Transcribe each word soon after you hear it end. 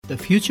The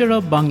future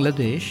of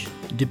Bangladesh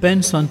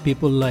depends on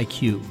people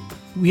like you.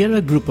 We are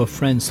a group of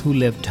friends who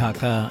left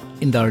Dhaka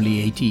in the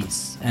early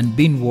 80s and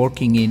been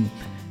working in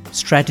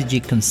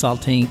strategic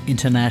consulting,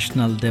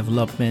 international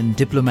development,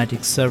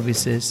 diplomatic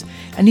services,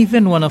 and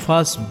even one of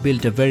us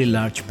built a very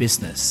large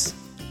business.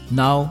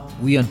 Now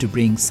we want to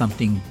bring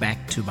something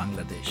back to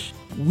Bangladesh.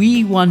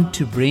 We want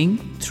to bring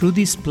through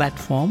this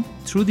platform,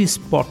 through this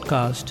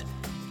podcast,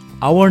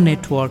 our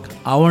network,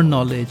 our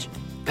knowledge,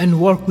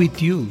 and work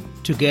with you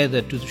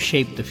together to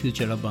shape the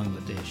future of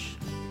Bangladesh.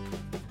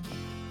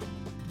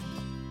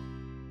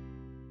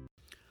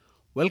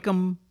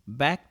 Welcome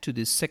back to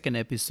this second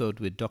episode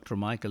with Dr.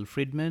 Michael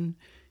Friedman.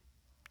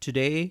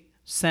 Today,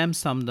 Sam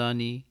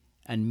Samdani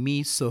and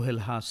me, Sohail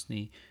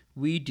Hasni,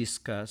 we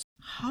discuss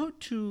how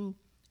to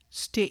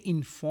stay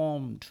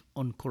informed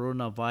on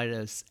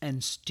coronavirus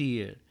and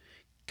steer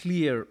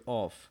clear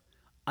of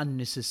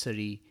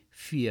unnecessary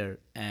fear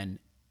and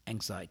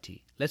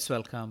anxiety. Let's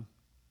welcome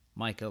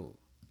Michael.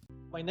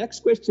 My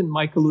next question,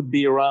 Michael, would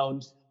be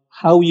around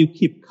how you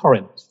keep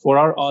current. For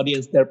our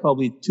audience, there are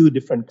probably two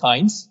different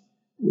kinds,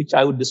 which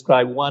I would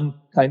describe. One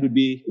kind would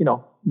be,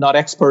 not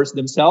experts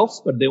themselves,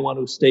 but they want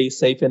to stay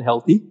safe and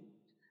healthy,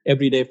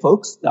 everyday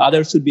folks. The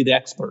others would be the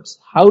experts.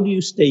 How do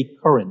you stay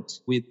current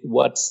with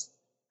what's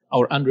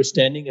our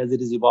understanding as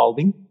it is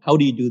evolving? How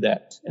do you do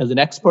that as an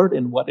expert?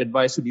 And what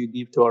advice would you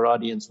give to our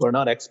audience who are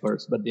not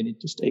experts, but they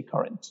need to stay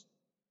current?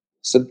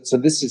 So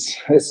this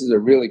is a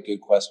really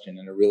good question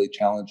and a really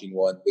challenging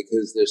one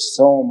because there's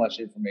so much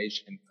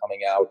information coming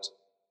out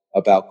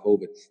about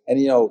COVID.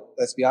 And,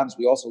 let's be honest,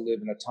 we also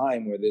live in a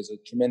time where there's a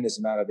tremendous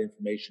amount of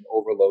information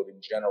overload in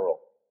general.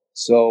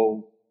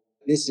 So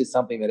this is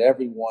something that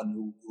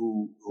everyone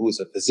who is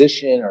a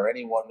physician or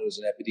anyone who's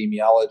an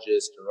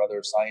epidemiologist or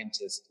other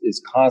scientist is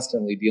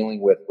constantly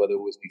dealing with, whether it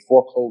was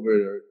before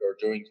COVID or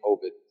during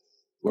COVID.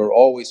 We're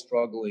always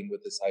struggling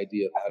with this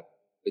idea of how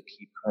to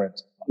keep current.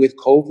 With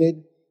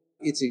COVID,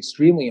 it's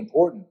extremely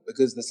important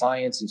because the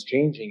science is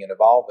changing and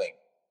evolving.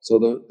 So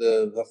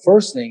the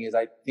first thing is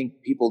I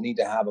think people need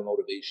to have a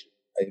motivation.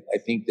 I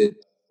think that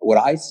what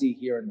I see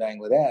here in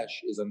Bangladesh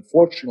is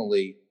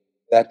unfortunately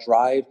that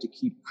drive to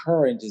keep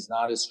current is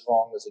not as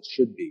strong as it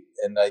should be.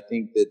 And I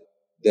think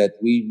that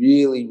we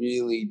really,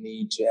 really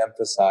need to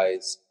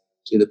emphasize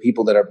to the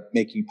people that are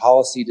making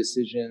policy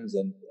decisions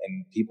and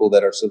people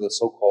that are sort of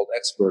so-called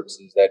experts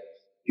is that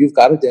you've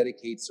got to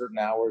dedicate certain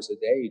hours a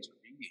day to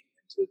reading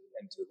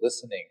and to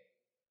listening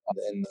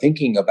and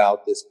thinking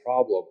about this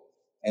problem.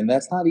 And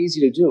that's not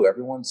easy to do.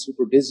 Everyone's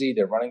super busy.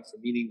 They're running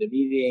from meeting to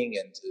meeting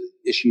and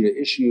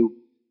to issue.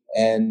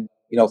 And,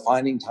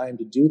 finding time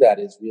to do that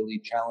is really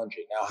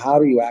challenging. Now, how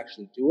do you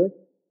actually do it?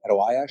 How do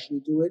I actually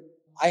do it?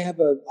 I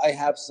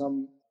have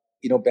some,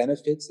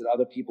 benefits that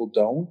other people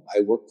don't.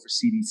 I work for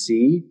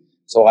CDC,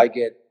 so I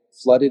get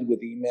flooded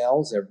with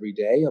emails every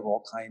day of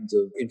all kinds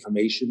of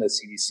information that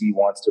CDC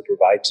wants to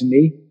provide to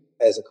me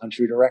as a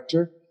country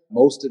director.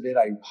 Most of it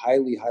I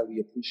highly, highly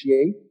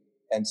appreciate.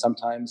 And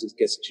sometimes it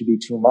gets to be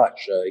too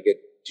much. I get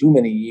too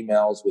many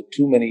emails with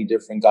too many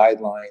different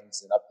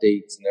guidelines and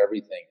updates and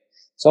everything.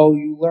 So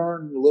you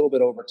learn a little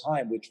bit over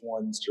time which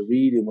ones to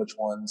read and which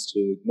ones to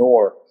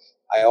ignore.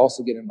 I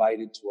also get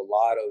invited to a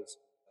lot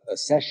of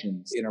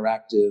sessions,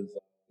 interactive,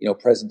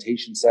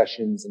 presentation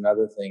sessions and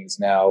other things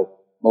now,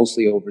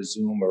 mostly over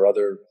Zoom or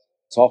other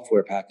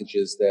software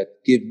packages that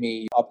give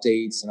me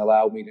updates and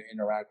allow me to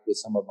interact with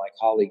some of my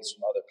colleagues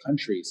from other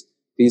countries.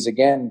 These,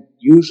 again,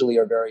 usually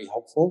are very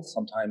helpful.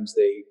 Sometimes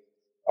they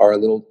are a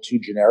little too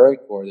generic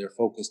or they're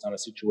focused on a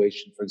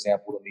situation, for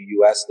example, in the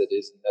U.S. that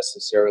isn't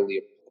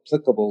necessarily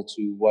applicable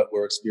to what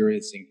we're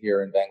experiencing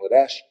here in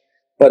Bangladesh.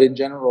 But in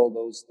general,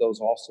 those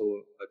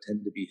also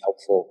tend to be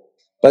helpful.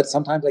 But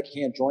sometimes I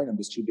can't join. I'm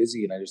just too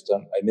busy and I just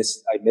don't. I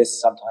miss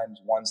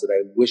sometimes ones that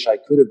I wish I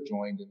could have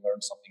joined and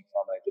learned something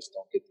from. I just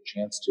don't get the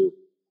chance to.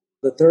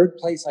 The third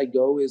place I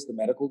go is the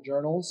medical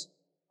journals.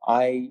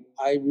 I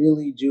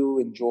really do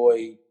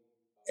enjoy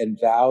and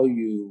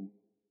value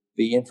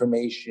the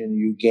information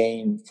you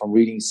gain from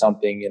reading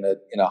something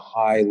in a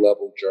high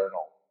level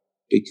journal,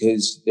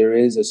 because there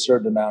is a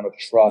certain amount of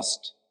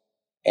trust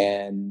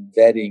and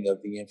vetting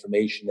of the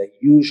information that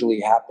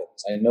usually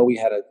happens. I know we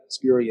had an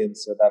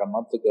experience about a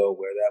month ago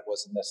where that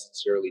wasn't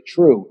necessarily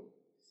true,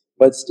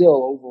 but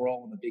still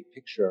overall in the big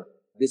picture,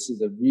 this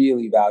is a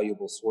really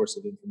valuable source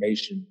of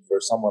information for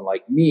someone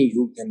like me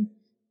who can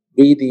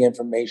read the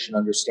information,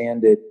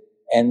 understand it,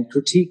 and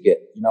critique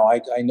it.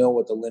 I know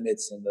what the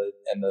limits and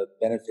the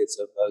benefits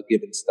of a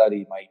given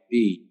study might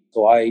be.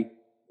 So I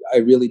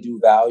really do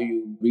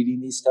value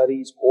reading these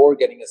studies or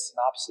getting a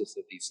synopsis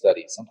of these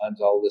studies. Sometimes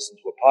I'll listen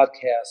to a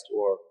podcast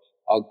or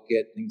I'll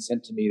get things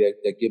sent to me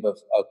that give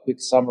a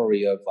quick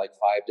summary of like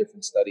 5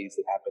 different studies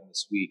that happened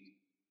this week.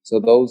 So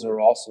those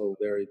are also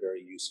very,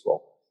 very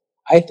useful.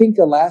 I think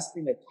the last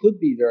thing that could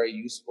be very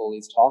useful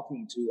is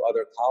talking to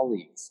other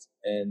colleagues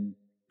and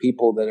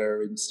people that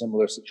are in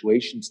similar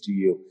situations to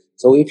you.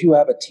 So if you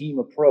have a team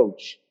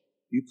approach,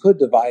 you could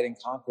divide and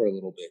conquer a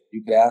little bit.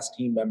 You could ask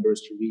team members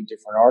to read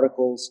different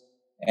articles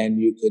and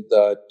you could,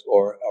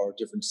 or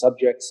different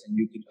subjects, and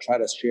you could try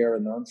to share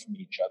and learn from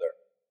each other.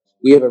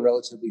 We have a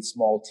relatively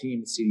small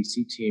team,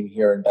 CDC team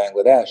here in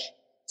Bangladesh,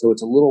 so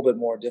it's a little bit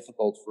more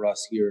difficult for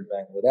us here in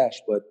Bangladesh.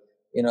 But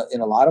in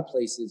a lot of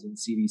places in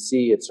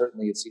CDC, and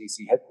certainly at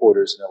CDC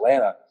headquarters in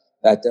Atlanta,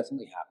 that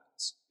definitely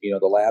happens.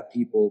 The lab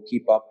people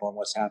keep up on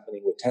what's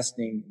happening with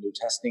testing, new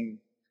testing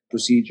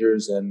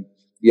procedures, and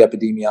the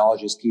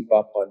epidemiologists keep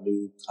up on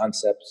new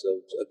concepts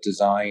of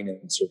design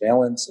and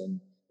surveillance,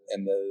 and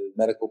the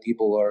medical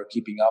people are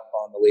keeping up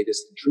on the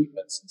latest in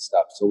treatments and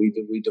stuff. So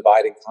we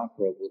divide and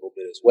conquer a little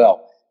bit as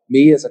well.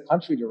 Me as a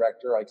country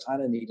director, I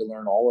kind of need to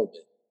learn all of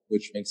it,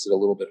 which makes it a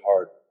little bit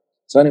hard.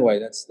 So anyway,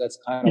 that's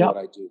kind of what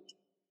I do.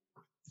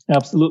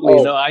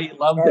 Absolutely. I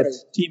love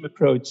that team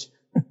approach.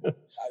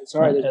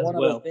 Sorry, there's one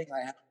other thing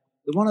I have.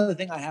 The one other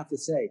thing I have to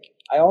say,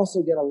 I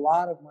also get a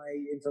lot of my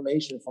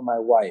information from my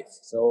wife.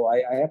 So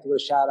I have to give a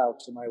shout out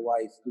to my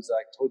wife, who's,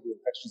 I told you,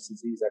 infectious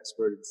disease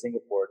expert in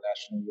Singapore,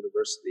 National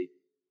University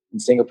in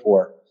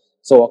Singapore.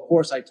 So of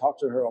course I talk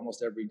to her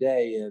almost every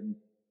day, and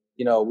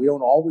we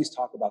don't always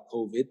talk about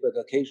COVID, but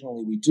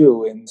occasionally we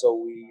do. And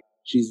so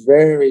she's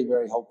very,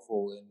 very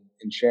helpful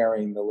in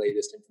sharing the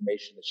latest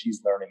information that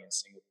she's learning in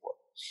Singapore.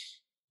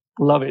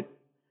 Love it.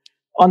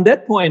 On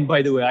that point,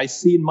 by the way, I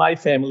see my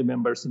family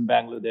members in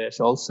Bangladesh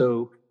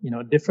also,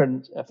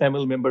 different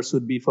family members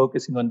would be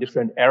focusing on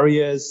different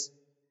areas.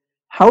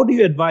 How do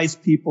you advise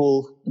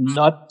people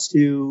not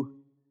to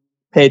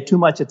pay too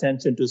much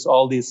attention to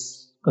all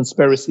these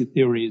conspiracy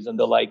theories and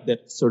the like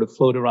that sort of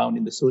float around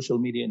in the social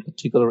media in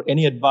particular?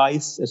 Any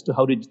advice as to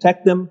how to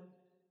detect them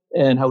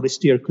and how to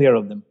steer clear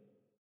of them?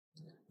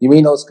 You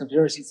mean those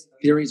conspiracy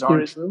theories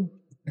aren't true?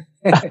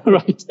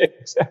 Right,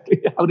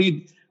 exactly. How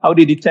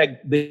do you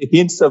detect the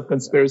hints of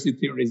conspiracy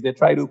theories? They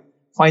try to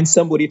find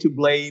somebody to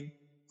blame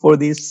for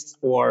this,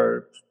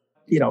 or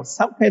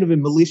some kind of a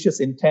malicious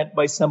intent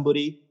by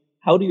somebody.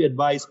 How do you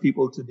advise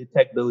people to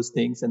detect those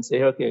things and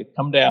say, okay,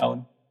 come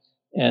down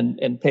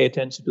and pay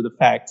attention to the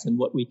facts and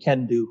what we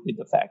can do with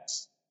the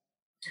facts?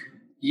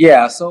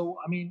 Yeah. So,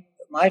 I mean,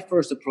 my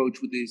first approach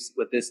with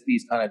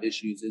these kind of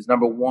issues is,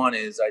 number one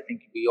is, I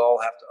think we all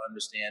have to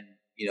understand,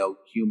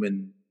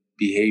 human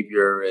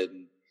behavior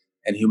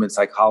and human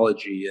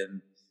psychology.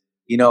 And,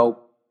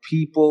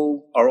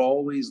 people are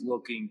always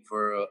looking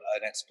for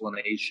an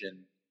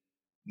explanation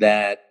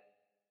that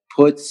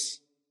puts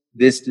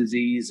this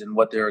disease and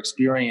what they're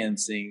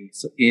experiencing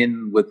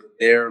in with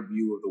their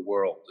view of the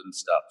world and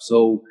stuff.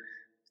 So,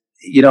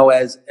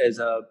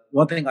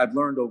 one thing I've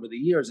learned over the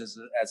years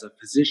as a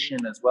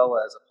physician as well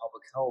as a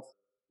public health,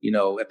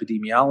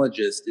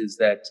 epidemiologist, is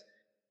that,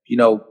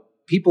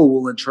 people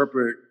will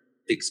interpret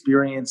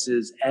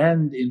experiences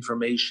and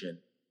information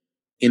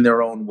in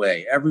their own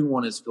way.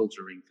 Everyone is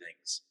filtering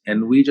things,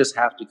 and we just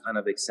have to kind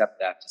of accept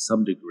that to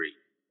some degree,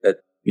 that,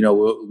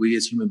 we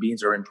as human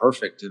beings are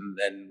imperfect, and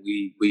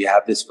we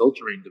have this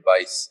filtering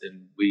device,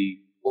 and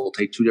we will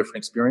take two different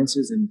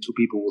experiences and two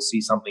people will see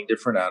something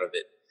different out of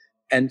it.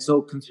 And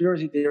so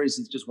conspiracy theories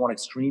is just one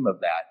extreme of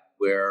that,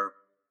 where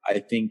I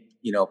think,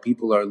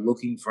 people are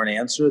looking for an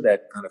answer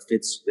that kind of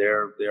fits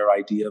their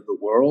idea of the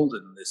world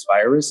and this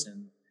virus,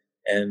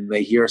 and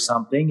they hear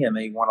something and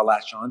they want to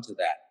latch on to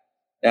that.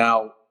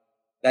 Now,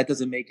 that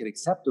doesn't make it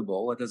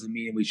acceptable. It doesn't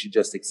mean we should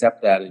just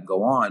accept that and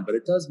go on, but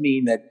it does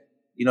mean that,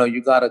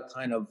 you got to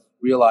kind of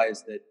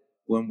realize that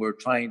when we're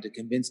trying to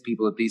convince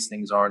people that these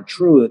things aren't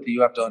true, that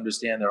you have to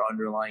understand their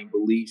underlying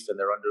belief and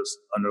their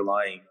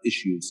underlying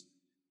issues.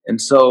 And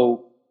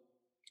so,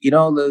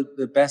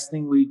 the best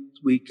thing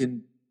we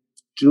can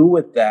do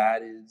with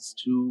that is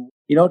to,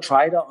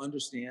 try to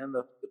understand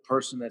the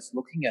person that's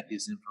looking at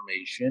this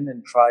information,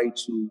 and try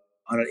to,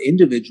 on an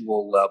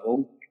individual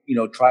level,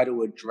 try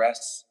to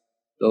address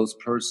those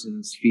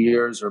person's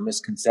fears or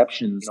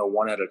misconceptions,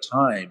 one at a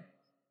time.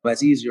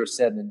 That's easier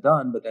said than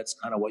done, but that's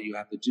kind of what you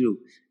have to do.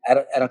 At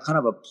a kind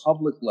of a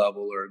public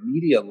level or a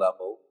media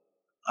level,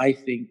 I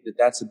think that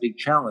that's a big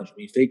challenge. I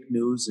mean, fake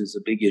news is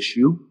a big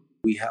issue.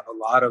 We have a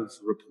lot of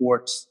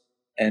reports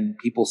and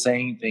people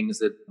saying things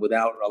that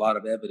without a lot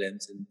of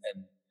evidence, and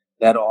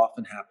that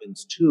often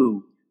happens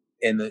too.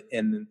 And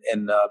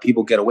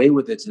people get away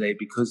with it today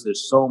because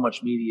there's so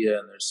much media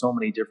and there's so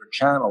many different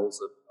channels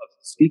of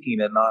speaking,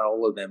 that not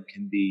all of them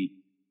can be,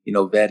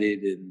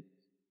 vetted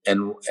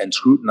and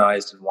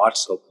scrutinized and watched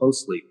so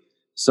closely.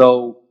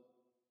 So,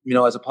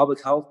 as a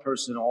public health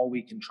person, all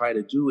we can try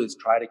to do is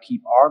try to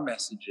keep our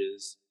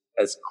messages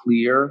as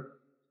clear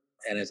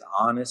and as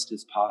honest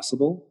as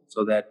possible,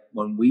 so that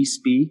when we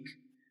speak,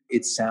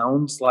 it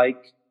sounds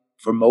like,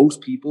 for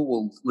most people,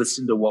 will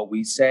listen to what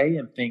we say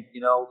and think,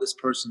 this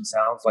person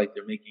sounds like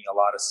they're making a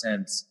lot of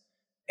sense,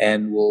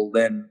 and will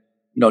then,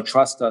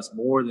 trust us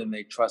more than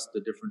they trust a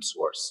different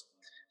source.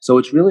 So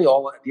it's really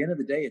all, at the end of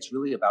the day, it's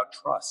really about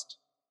trust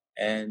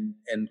and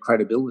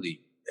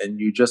credibility. And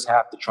you just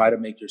have to try to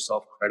make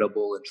yourself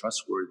credible and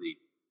trustworthy.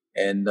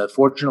 And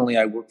fortunately,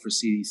 I work for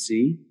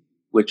CDC,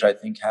 which I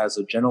think has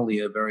generally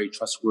a very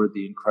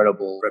trustworthy and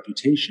credible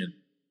reputation.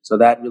 So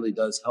that really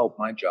does help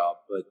my job.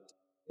 But,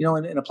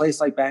 in a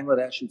place like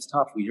Bangladesh, it's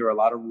tough. We hear a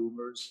lot of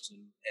rumors,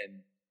 and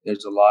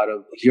There's a lot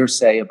of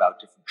hearsay about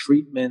different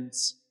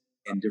treatments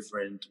and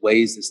different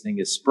ways this thing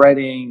is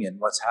spreading and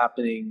what's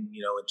happening,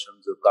 in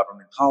terms of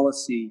government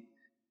policy.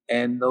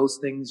 And those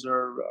things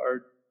are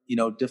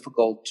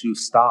difficult to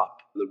stop.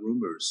 The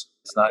rumors.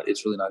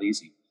 It's really not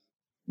easy.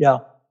 Yeah,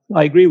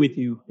 I agree with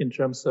you in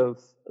terms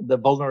of the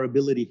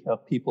vulnerability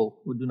of people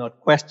who do not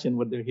question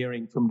what they're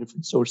hearing from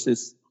different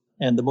sources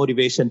and the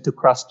motivation to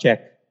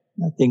cross-check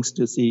things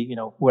to see,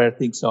 where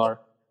things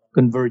are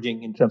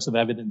converging in terms of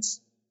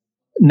evidence.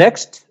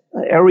 Next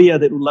area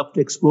that we'd love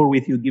to explore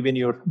with you, given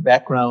your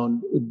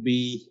background, would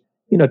be,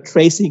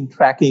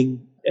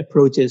 tracking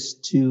approaches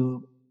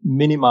to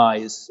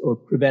minimize or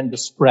prevent the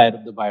spread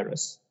of the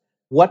virus.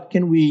 What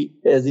can we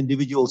as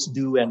individuals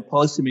do and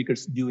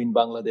policymakers do in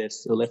Bangladesh?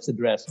 So let's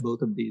address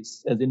both of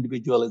these as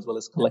individual as well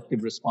as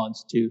collective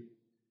response to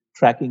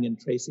tracking and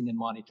tracing and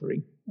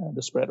monitoring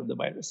the spread of the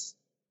virus.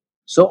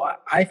 So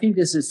I think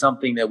this is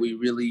something that we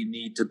really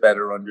need to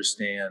better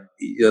understand.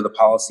 The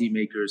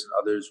policymakers and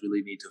others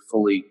really need to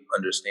fully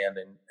understand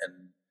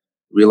and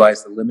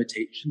realize the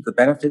limitations, the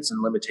benefits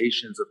and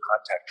limitations of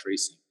contact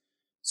tracing.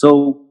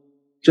 So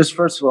just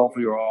first of all, for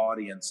your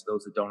audience,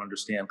 those that don't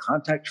understand,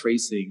 contact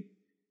tracing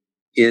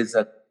is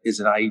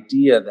an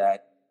idea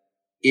that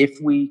if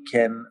we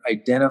can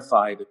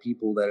identify the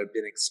people that have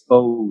been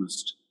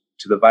exposed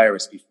to the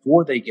virus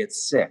before they get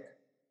sick,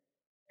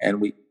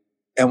 and we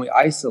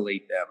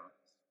isolate them,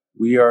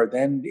 we are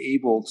then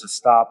able to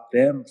stop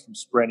them from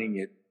spreading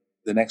it.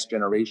 The next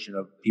generation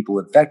of people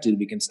infected,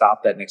 we can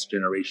stop that next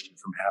generation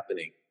from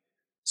happening.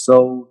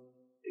 So,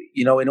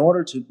 in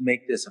order to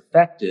make this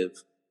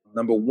effective,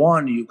 number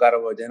one, you've got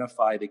to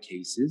identify the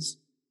cases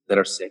that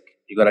are sick.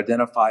 You've got to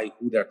identify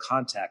who their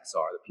contacts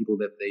are, the people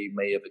that they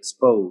may have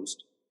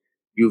exposed.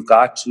 You've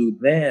got to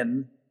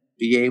then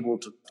be able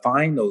to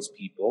find those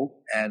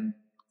people and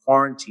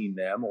quarantine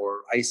them or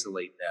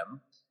isolate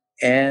them.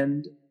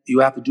 And you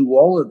have to do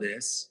all of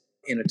this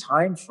in a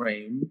time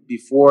frame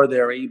before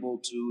they're able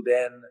to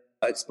then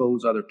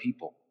expose other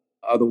people.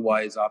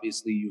 Otherwise,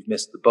 obviously, you've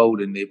missed the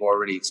boat and they've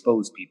already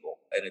exposed people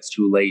and it's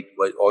too late.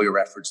 All your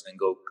efforts then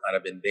go kind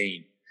of in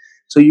vain.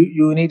 So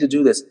you need to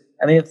do this.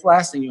 And the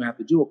last thing you have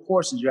to do, of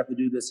course, is you have to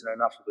do this in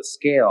enough of a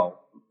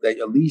scale that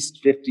at least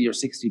 50 or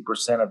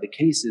 60% of the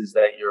cases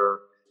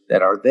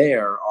that are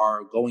there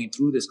are going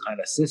through this kind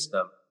of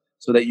system,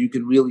 so that you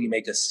can really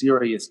make a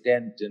serious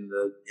dent in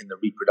the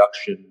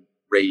reproduction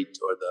rate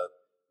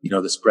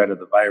or the spread of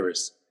the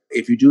virus.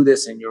 If you do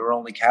this and you're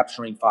only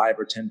capturing 5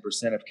 or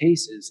 10% of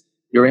cases,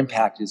 your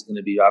impact is going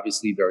to be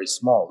obviously very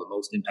small. The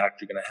most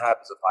impact you're going to have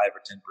is a 5 or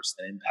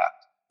 10%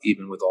 impact,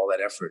 even with all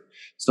that effort.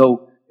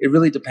 So it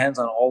really depends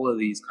on all of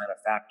these kind of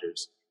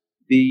factors.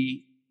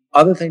 The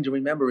other thing to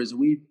remember is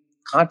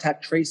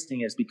contact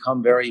tracing has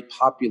become very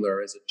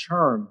popular as a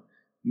term,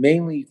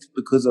 mainly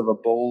because of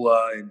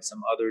Ebola and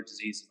some other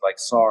diseases like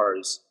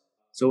SARS.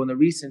 So in the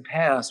recent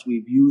past,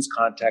 we've used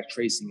contact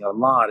tracing a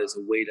lot as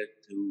a way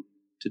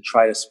to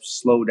try to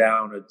slow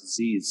down a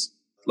disease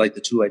like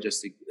the two I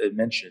just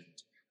mentioned.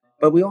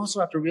 But we also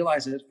have to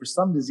realize that for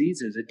some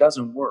diseases, it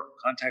doesn't work.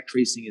 Contact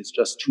tracing is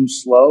just too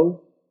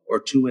slow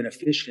or too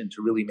inefficient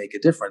to really make a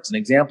difference. An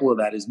example of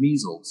that is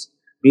measles.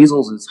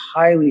 Measles is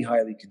highly,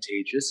 highly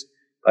contagious.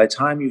 By the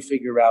time you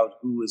figure out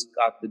who has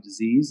got the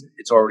disease,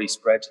 it's already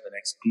spread to the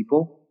next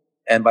people.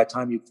 And by the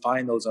time you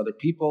find those other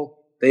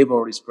people, they've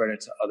already spread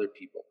it to other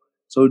people.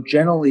 So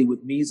generally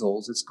with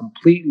measles, it's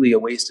completely a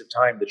waste of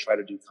time to try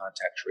to do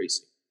contact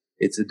tracing.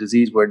 It's a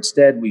disease where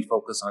instead we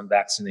focus on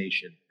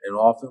vaccination. And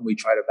often we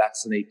try to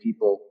vaccinate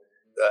people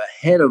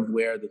ahead of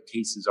where the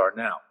cases are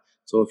now.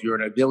 So if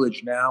you're in a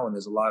village now and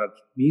there's a lot of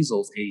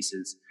measles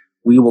cases,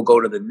 we will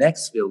go to the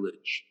next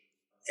village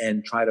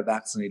and try to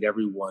vaccinate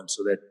everyone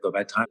so that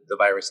by the time the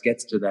virus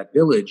gets to that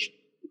village,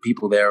 the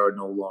people there are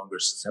no longer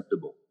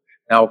susceptible.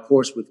 Now, of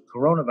course, with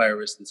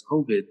coronavirus, this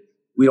COVID,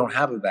 we don't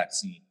have a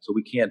vaccine, so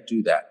we can't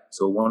do that.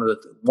 So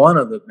one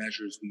of the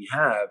measures we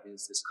have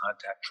is this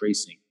contact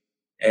tracing.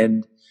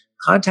 And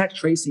contact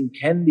tracing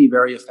can be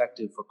very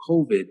effective for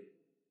COVID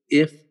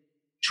if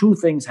two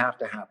things have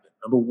to happen.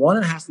 Number one,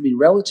 it has to be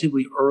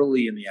relatively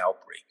early in the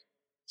outbreak.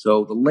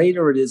 So the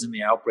later it is in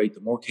the outbreak,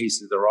 the more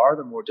cases there are,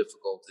 the more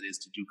difficult it is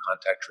to do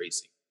contact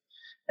tracing.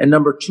 And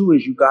number two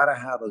is you got to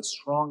have a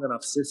strong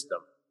enough system,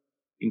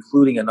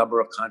 including a number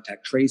of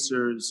contact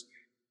tracers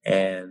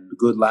and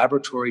good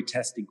laboratory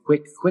testing,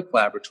 quick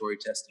laboratory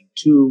testing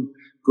too,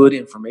 good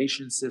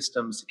information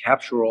systems to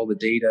capture all the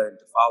data and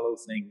to follow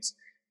things.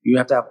 You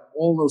have to have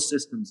all those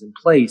systems in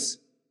place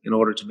in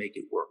order to make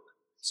it work.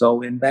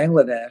 So in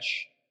Bangladesh,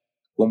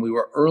 when we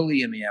were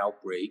early in the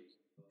outbreak,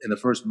 in the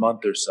first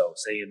month or so,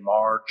 say in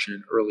March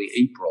and early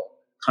April,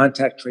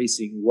 contact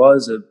tracing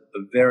was a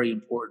very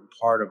important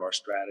part of our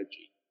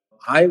strategy.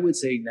 I would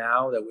say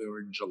now that we're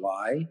in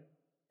July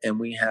and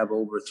we have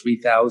over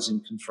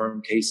 3,000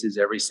 confirmed cases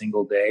every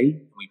single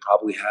day, we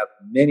probably have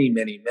many,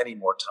 many, many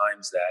more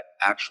times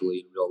that actually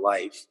in real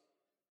life.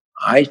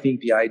 I think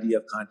the idea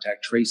of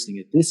contact tracing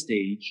at this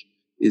stage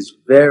is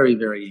very,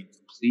 very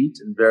incomplete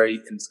and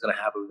it's going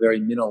to have a very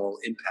minimal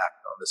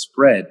impact on the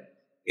spread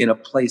in a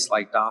place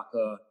like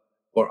Dhaka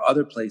or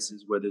other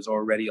places where there's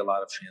already a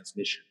lot of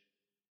transmission.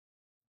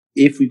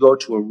 If we go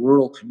to a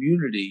rural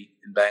community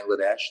in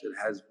Bangladesh that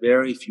has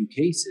very few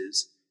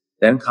cases,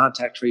 then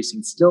contact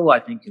tracing still, I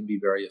think, can be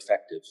very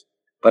effective.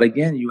 But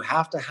again, you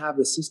have to have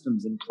the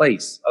systems in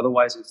place.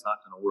 Otherwise, it's not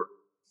going to work.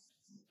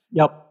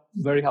 Yep,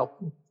 very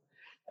helpful.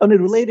 On a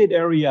related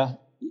area,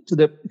 to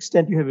the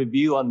extent you have a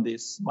view on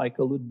this,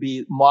 Michael, would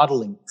be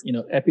modeling,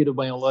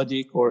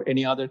 epidemiologic or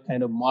any other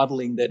kind of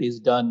modeling that is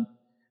done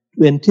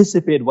to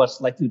anticipate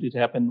what's likely to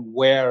happen,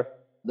 where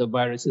the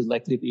virus is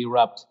likely to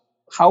erupt.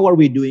 How are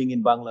we doing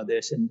in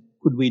Bangladesh, and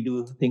could we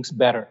do things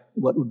better?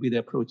 What would be the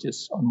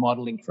approaches on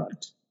modeling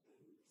front?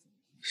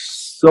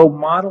 So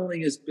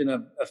modeling has been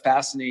a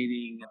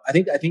fascinating. I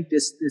think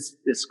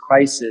this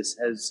crisis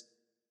has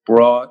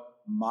brought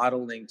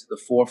modeling to the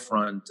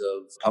forefront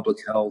of public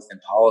health and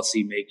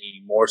policy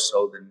making more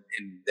so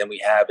than we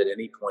have at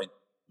any point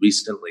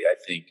recently. I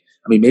think.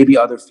 I mean, maybe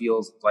other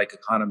fields like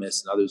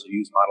economists and others who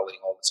use modeling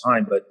all the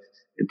time, but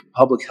in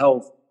public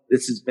health,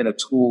 this has been a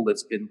tool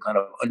that's been kind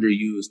of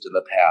underused in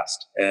the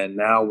past. And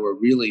now we're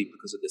really,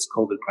 because of this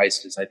COVID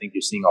crisis, I think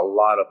you're seeing a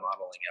lot of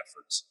modeling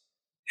efforts.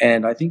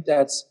 And I think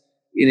that's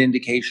an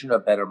indication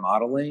of better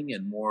modeling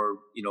and more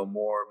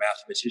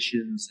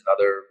mathematicians and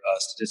other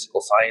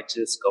statistical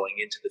scientists going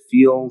into the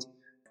field.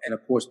 And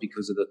of course,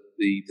 because of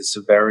the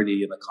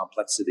severity and the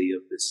complexity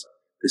of this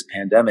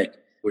pandemic,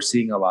 we're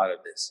seeing a lot of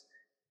this.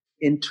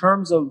 In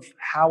terms of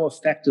how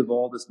effective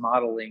all this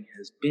modeling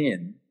has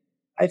been,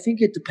 I think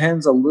it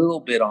depends a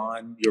little bit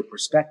on your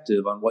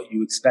perspective on what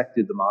you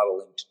expected the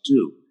modeling to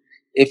do.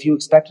 If you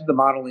expected the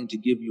modeling to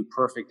give you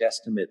perfect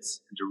estimates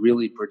and to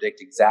really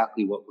predict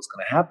exactly what was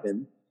going to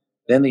happen,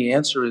 then the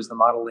answer is the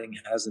modeling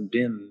hasn't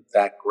been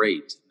that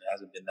great. It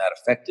hasn't been that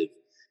effective.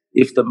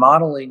 If the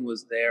modeling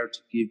was there to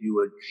give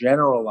you a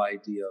general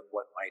idea of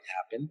what might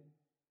happen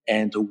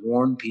and to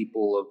warn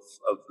people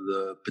of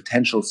the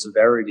potential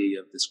severity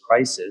of this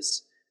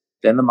crisis,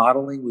 then the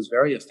modeling was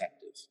very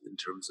effective in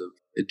terms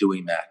of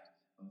doing that.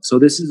 So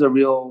this is a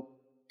real,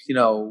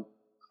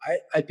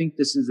 I think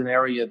this is an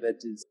area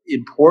that is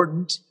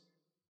important,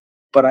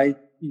 but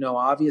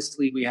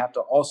obviously we have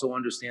to also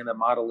understand that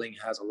modeling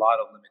has a lot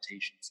of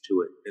limitations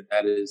to it. And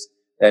that is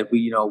that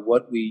we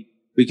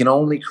can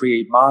only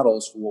create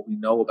models for what we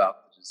know about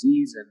the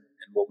disease and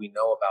what we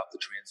know about the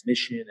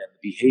transmission and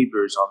the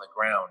behaviors on the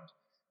ground.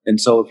 And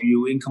so if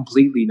you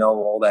incompletely know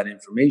all that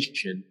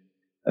information,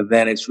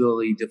 then it's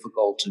really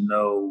difficult to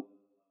know,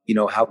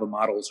 how the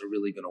models are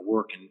really going to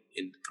work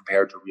in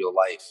compared to real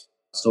life.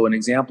 So an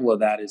example of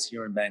that is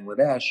here in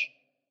Bangladesh.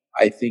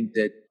 I think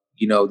that,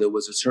 there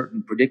was a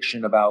certain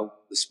prediction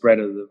about the spread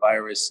of the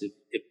virus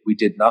if we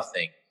did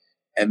nothing.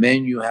 And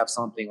then you have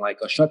something like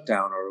a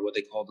shutdown or what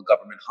they call the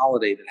government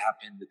holiday that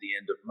happened at the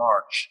end of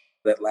March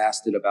that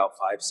lasted about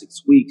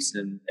 5-6 weeks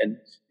and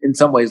in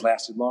some ways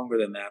lasted longer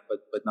than that,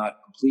 but not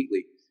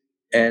completely.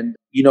 And,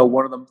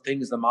 one of the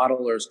things the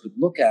modelers could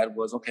look at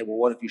was, okay, well,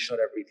 what if you shut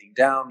everything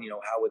down?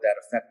 How would that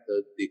affect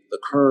the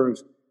curve?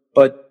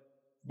 But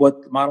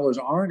what the modelers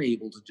aren't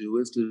able to do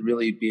is to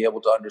really be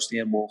able to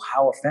understand, well,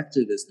 how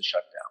effective is the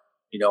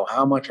shutdown?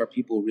 How much are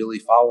people really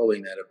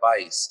following that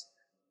advice?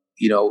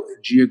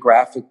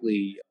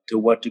 Geographically, to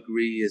what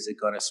degree is it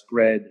going to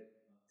spread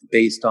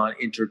based on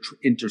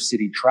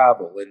intercity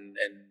travel? And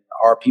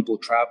are people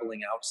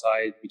traveling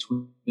outside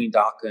between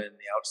Dhaka and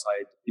the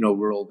outside,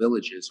 rural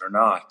villages or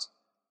not?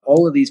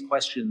 All of these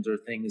questions are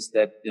things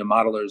that the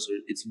modelers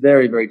it's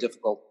very, very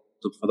difficult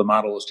for the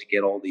modelers to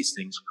get all these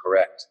things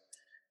correct.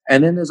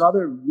 And then there's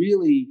other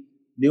really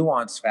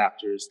nuanced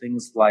factors,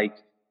 things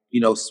like,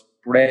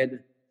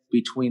 spread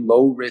between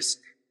low risk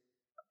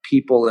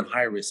people and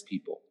high risk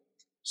people.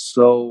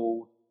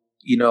 So,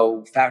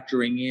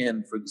 factoring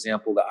in, for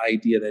example, the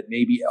idea that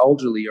maybe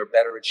elderly are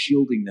better at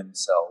shielding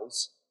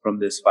themselves from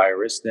this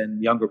virus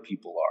than younger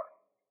people are.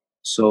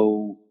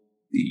 So,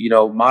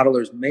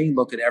 modelers may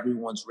look at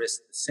everyone's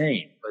risk the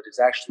same, but it's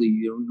actually,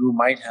 you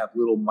might have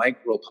little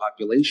micro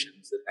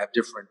populations that have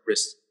different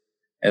risks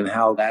and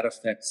how that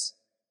affects,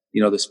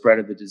 the spread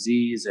of the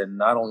disease, and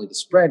not only the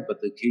spread,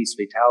 but the case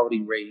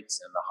fatality rates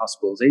and the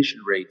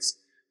hospitalization rates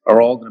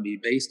are all going to be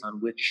based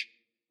on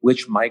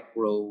which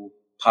micro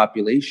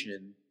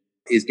population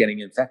is getting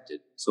infected.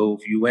 So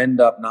if you end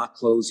up not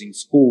closing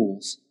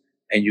schools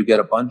and you get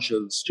a bunch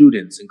of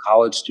students and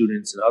college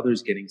students and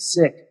others getting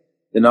sick,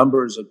 the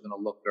numbers are going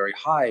to look very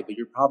high, but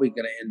you're probably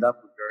going to end up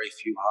with very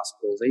few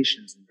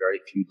hospitalizations and very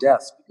few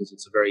deaths because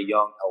it's a very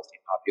young, healthy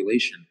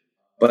population.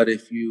 But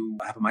if you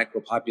have a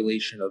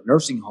micropopulation of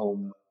nursing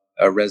home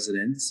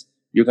residents,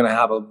 you're going to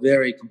have a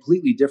very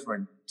completely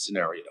different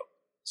scenario.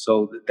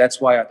 So that's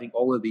why I think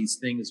all of these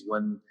things,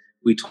 when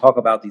we talk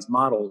about these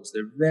models,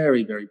 they're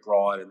very, very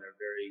broad and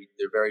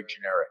they're very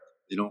generic.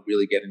 They don't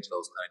really get into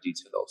those kind of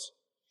details.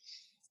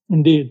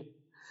 Indeed.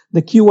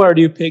 The keyword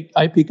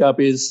I pick up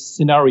is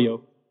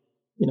scenario.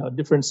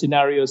 Different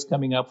scenarios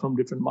coming up from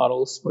different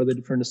models for the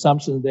different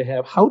assumptions they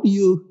have. How do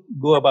you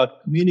go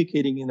about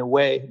communicating in a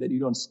way that you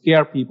don't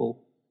scare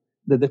people,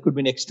 that there could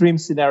be an extreme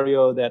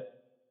scenario that,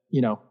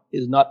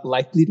 is not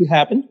likely to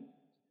happen,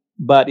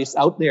 but it's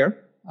out there,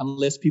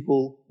 unless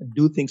people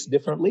do things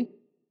differently.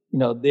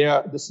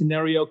 The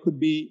scenario could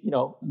be,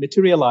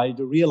 materialized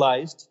or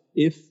realized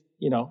if,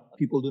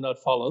 people do not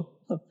follow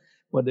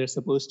what they're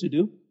supposed to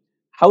do.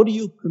 How do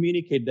you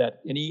communicate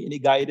that? Any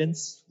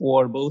guidance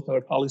for both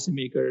our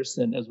policymakers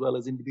and as well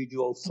as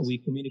individuals, so we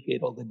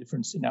communicate all the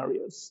different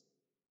scenarios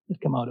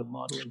that come out of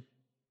modeling?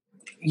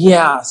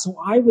 Yeah, so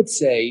I would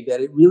say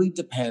that it really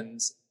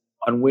depends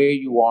on where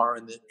you are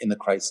in the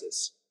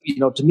crisis.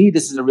 To me,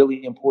 this is a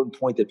really important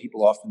point that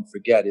people often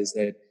forget, is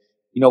that,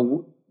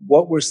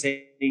 what we're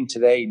saying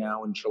today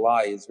now in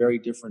July is very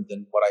different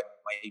than what I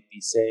might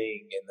be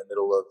saying in the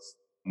middle of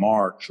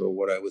March or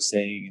what I was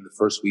saying in the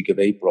first week of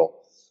April.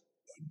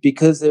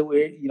 Because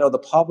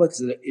the public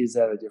is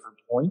at a different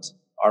point.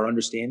 Our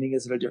understanding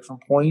is at a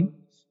different point.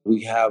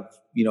 We have,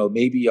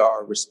 maybe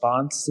our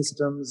response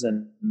systems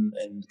and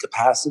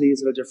capacity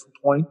is at a different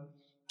point.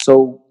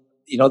 So,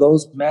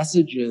 those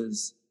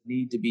messages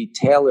need to be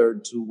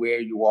tailored to where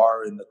you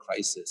are in the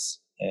crisis.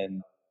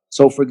 And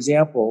so, for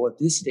example, at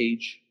this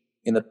stage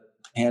in the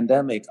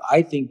pandemic,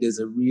 I think there's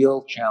a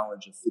real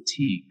challenge of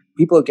fatigue.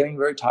 People are getting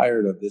very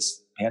tired of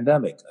this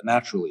pandemic,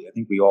 naturally. I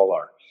think we all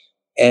are.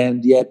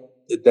 And yet,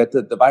 that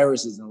the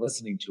virus isn't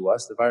listening to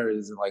us. The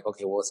virus isn't like,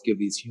 okay, well, let's give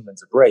these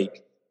humans a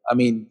break. I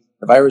mean,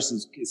 the virus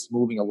is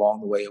moving along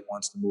the way it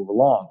wants to move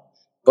along.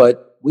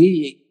 But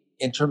we,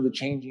 in terms of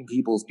changing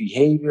people's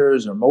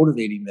behaviors or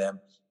motivating them,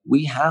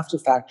 we have to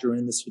factor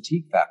in this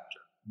fatigue factor.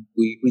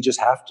 We just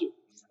have to.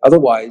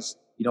 Otherwise,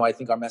 I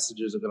think our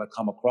messages are going to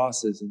come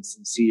across as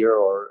insincere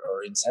or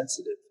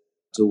insensitive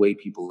to the way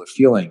people are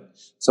feeling.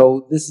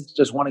 So this is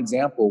just one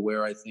example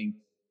where I think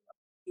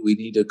we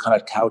need to kind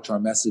of couch our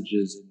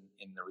messages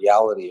in the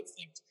reality of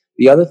things.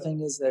 The other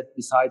thing is that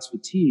besides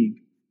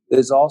fatigue,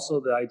 there's also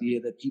the idea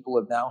that people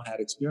have now had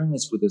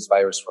experience with this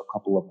virus for a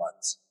couple of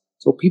months.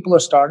 So people are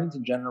starting to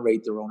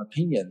generate their own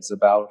opinions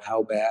about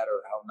how bad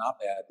or how not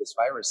bad this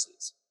virus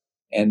is.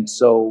 And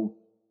so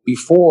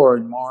before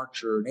in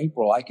March or in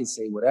April, I could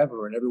say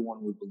whatever and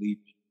everyone would believe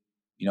me.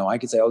 I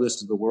could say, oh,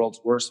 this is the world's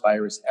worst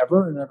virus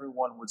ever. And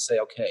everyone would say,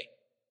 okay.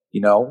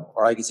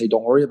 Or I could say,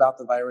 don't worry about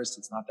the virus.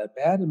 It's not that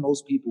bad. And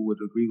most people would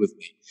agree with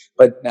me.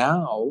 But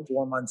now,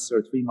 4 months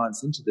or 3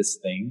 months into this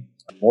thing,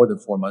 more than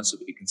 4 months if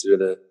we consider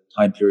the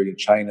time period in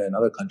China and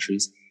other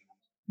countries,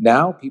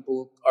 now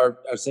people are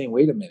saying,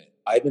 wait a minute.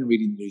 I've been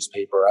reading the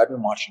newspaper. I've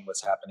been watching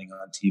what's happening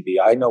on TV.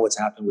 I know what's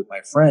happened with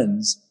my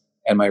friends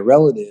and my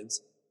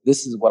relatives.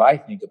 This is what I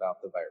think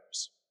about the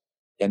virus.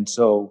 And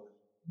so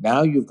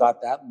now you've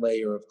got that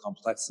layer of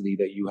complexity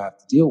that you have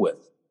to deal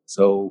with.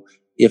 So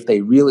if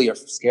they really are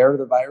scared of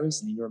the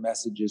virus and your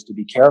message is to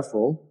be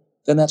careful,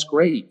 then that's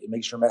great. It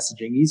makes your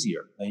messaging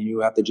easier. And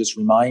you have to just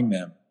remind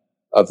them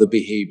of the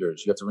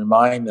behaviors. You have to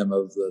remind them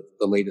of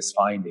the latest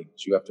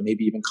findings. You have to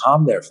maybe even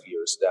calm their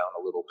fears down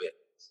a little bit.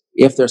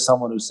 If there's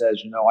someone who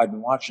says, I've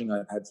been watching,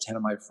 I've had 10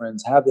 of my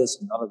friends have this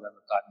and none of them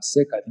have gotten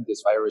sick. I think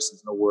this virus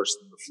is no worse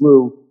than the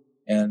flu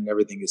and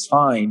everything is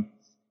fine.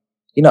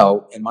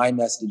 And my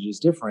message is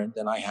different,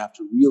 then I have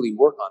to really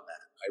work on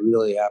that. I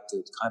really have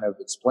to kind of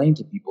explain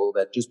to people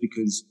that just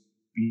because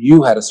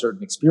you had a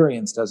certain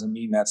experience doesn't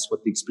mean that's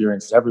what the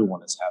experience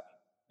everyone is having.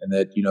 And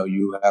that,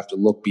 you have to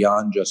look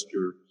beyond just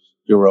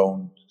your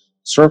own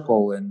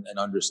circle and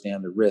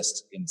understand the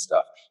risks and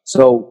stuff.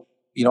 So,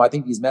 I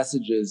think these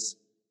messages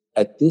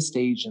at this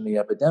stage in the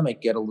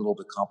epidemic get a little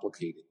bit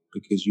complicated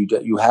because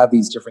you have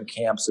these different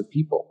camps of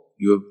people.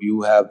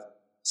 You have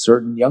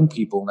certain young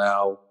people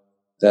now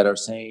that are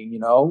saying,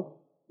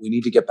 we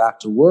need to get back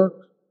to work.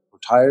 We're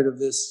tired of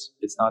this.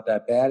 It's not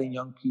that bad in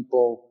young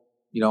people.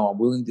 I'm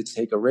willing to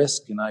take a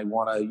risk and I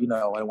want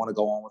to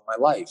go on with my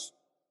life.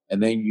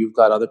 And then you've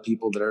got other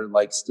people that are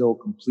like still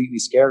completely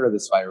scared of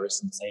this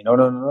virus and saying, no,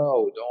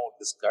 don't.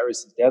 This virus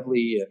is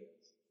deadly and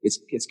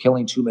it's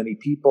killing too many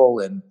people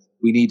and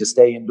we need to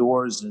stay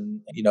indoors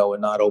and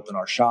not open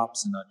our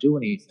shops and not do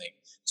anything.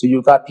 So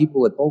you've got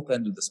people at both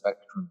ends of the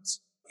spectrums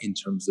in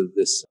terms of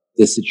this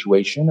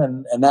situation.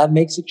 And that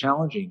makes it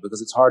challenging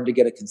because it's hard to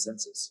get a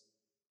consensus.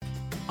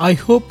 I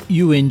hope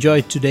you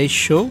enjoyed today's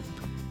show.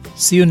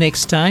 See you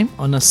next time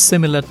on a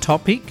similar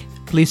topic.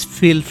 Please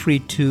feel free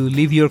to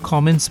leave your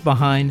comments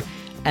behind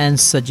and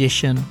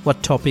suggestion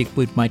what topic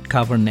we might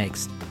cover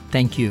next.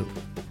 Thank you.